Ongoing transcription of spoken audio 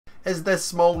Is this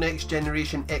small next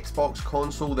generation Xbox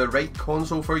console the right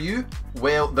console for you?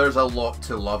 Well, there's a lot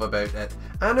to love about it,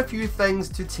 and a few things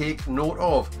to take note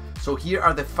of. So here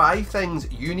are the 5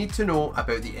 things you need to know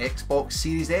about the Xbox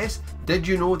Series S. Did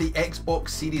you know the Xbox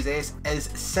Series S is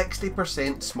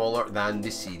 60% smaller than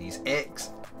the Series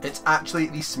X? It's actually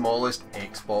the smallest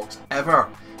Xbox ever,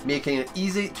 making it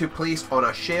easy to place on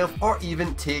a shelf or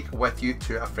even take with you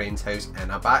to a friend's house in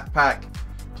a backpack.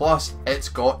 Plus, it's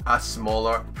got a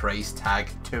smaller price tag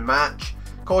to match,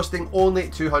 costing only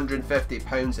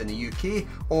 £250 in the UK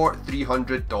or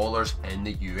 $300 in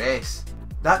the US.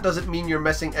 That doesn't mean you're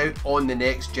missing out on the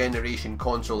next generation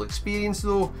console experience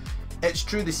though. It's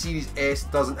true the Series S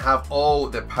doesn't have all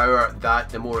the power that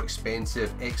the more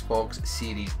expensive Xbox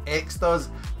Series X does,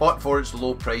 but for its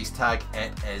low price tag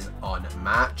it is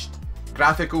unmatched.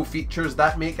 Graphical features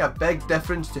that make a big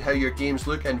difference to how your games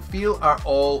look and feel are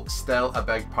all still a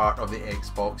big part of the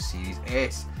Xbox Series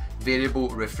S. Variable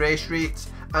refresh rates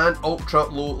and ultra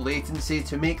low latency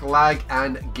to make lag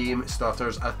and game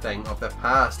stutters a thing of the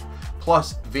past.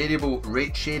 Plus, variable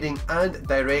rate shading and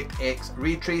DirectX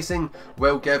ray tracing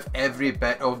will give every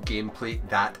bit of gameplay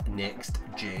that next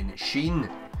gen sheen.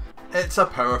 It's a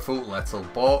powerful little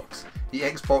box. The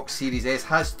Xbox Series S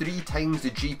has 3 times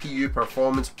the GPU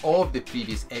performance of the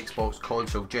previous Xbox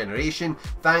console generation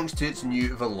thanks to its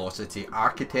new Velocity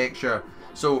architecture.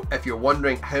 So if you're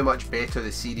wondering how much better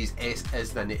the Series S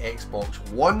is than the Xbox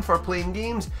One for playing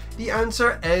games, the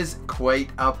answer is quite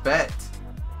a bit.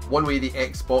 One way the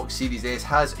Xbox Series S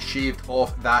has shaved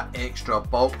off that extra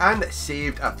bulk and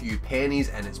saved a few pennies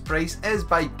in its price is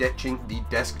by ditching the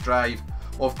disk drive.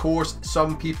 Of course,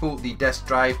 some people the disk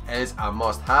drive is a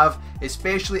must-have,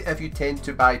 especially if you tend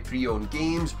to buy pre-owned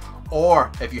games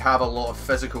or if you have a lot of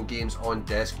physical games on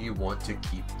disc you want to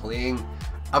keep playing.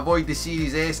 Avoid the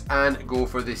Series S and go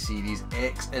for the Series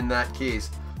X in that case.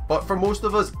 But for most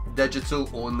of us, digital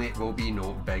only will be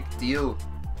no big deal.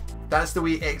 That's the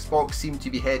way Xbox seem to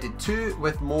be headed too,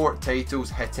 with more titles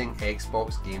hitting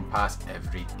Xbox Game Pass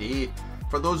every day.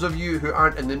 For those of you who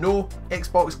aren't in the know,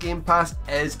 Xbox Game Pass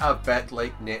is a bit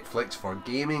like Netflix for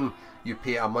gaming. You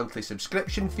pay a monthly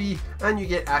subscription fee and you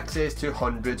get access to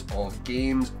hundreds of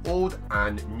games, old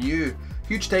and new.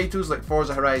 Huge titles like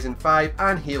Forza Horizon 5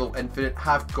 and Halo Infinite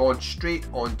have gone straight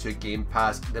onto Game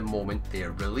Pass the moment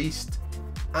they're released.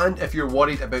 And if you're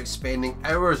worried about spending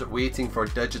hours waiting for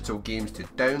digital games to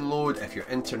download if your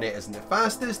internet isn't the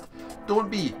fastest,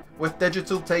 don't be. With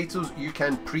digital titles you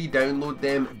can pre-download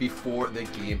them before the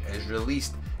game is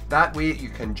released. That way you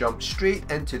can jump straight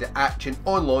into the action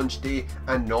on launch day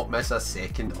and not miss a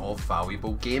second of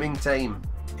valuable gaming time.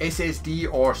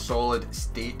 SSD or solid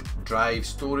state drive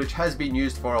storage has been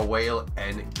used for a while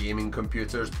in gaming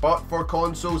computers, but for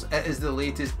consoles it is the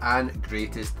latest and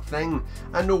greatest thing,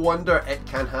 and no wonder it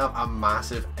can have a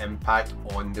massive impact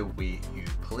on the way you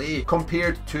play.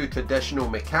 Compared to traditional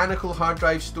mechanical hard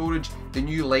drive storage, the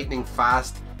new lightning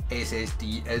fast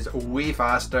SSD is way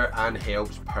faster and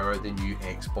helps power the new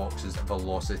Xbox's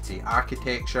Velocity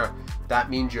architecture. That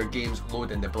means your games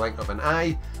load in the blink of an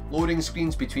eye. Loading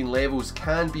screens between levels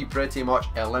can be pretty much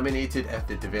eliminated if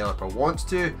the developer wants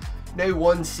to. Now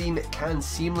one scene can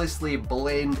seamlessly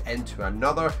blend into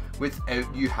another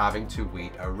without you having to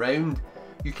wait around.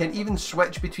 You can even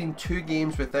switch between 2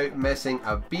 games without missing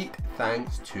a beat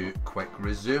thanks to Quick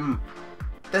Resume.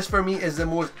 This for me is the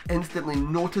most instantly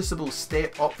noticeable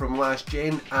step up from last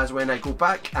gen, as when I go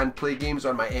back and play games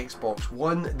on my Xbox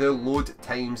One, the load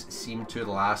times seem to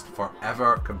last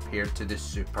forever compared to the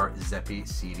super zippy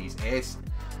Series S.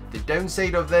 The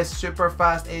downside of this super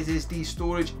fast SSD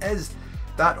storage is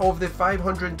that of the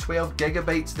 512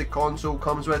 gigabytes the console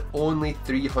comes with, only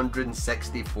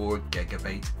 364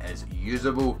 gigabytes is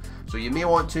usable. So you may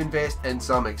want to invest in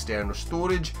some external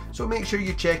storage, so make sure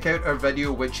you check out our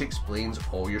video which explains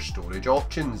all your storage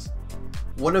options.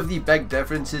 One of the big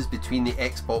differences between the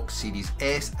Xbox Series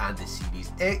S and the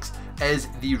Series X is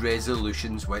the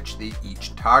resolutions which they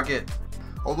each target.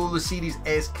 Although the Series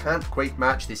S can't quite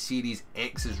match the Series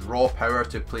X's raw power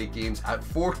to play games at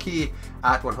 4K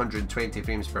at 120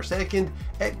 frames per second,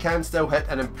 it can still hit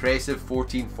an impressive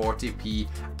 1440p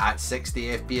at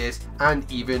 60 FPS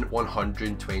and even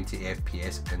 120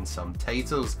 FPS in some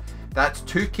titles. That's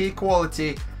 2K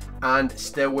quality and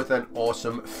still with an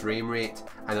awesome frame rate,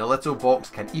 and the little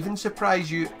box can even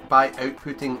surprise you by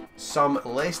outputting some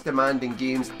less demanding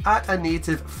games at a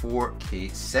native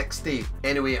 4K 60.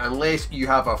 Anyway, unless you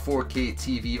have a 4K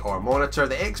TV or monitor,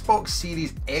 the Xbox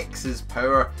Series X's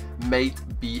power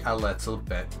might be a little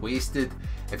bit wasted.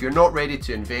 If you're not ready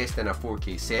to invest in a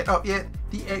 4K setup yet,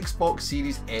 the Xbox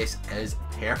Series S is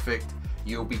perfect.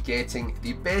 You'll be getting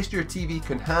the best your TV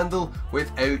can handle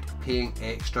without paying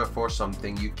extra for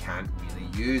something you can't really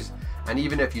use. And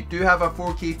even if you do have a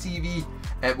 4K TV,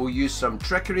 it will use some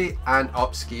trickery and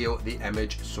upscale the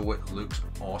image so it looks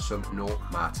awesome no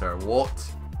matter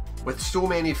what. With so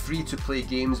many free-to-play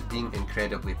games being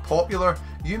incredibly popular,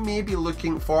 you may be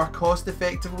looking for a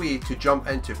cost-effective way to jump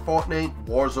into Fortnite,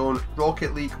 Warzone,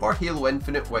 Rocket League or Halo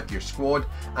Infinite with your squad,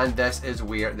 and this is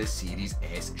where the Series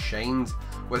S shines.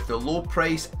 With the low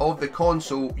price of the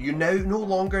console, you now no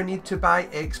longer need to buy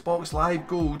Xbox Live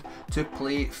Gold to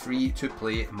play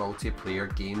free-to-play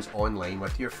multiplayer games online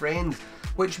with your friends,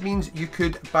 which means you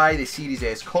could buy the Series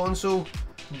S console,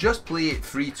 just play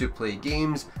free-to-play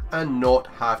games and not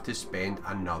have to spend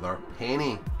another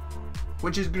penny.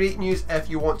 Which is great news if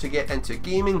you want to get into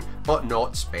gaming but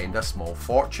not spend a small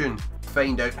fortune.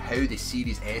 Find out how the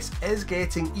Series S is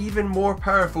getting even more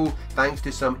powerful thanks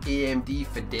to some AMD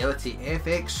Fidelity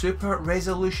FX Super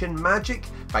Resolution magic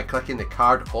by clicking the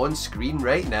card on screen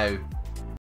right now.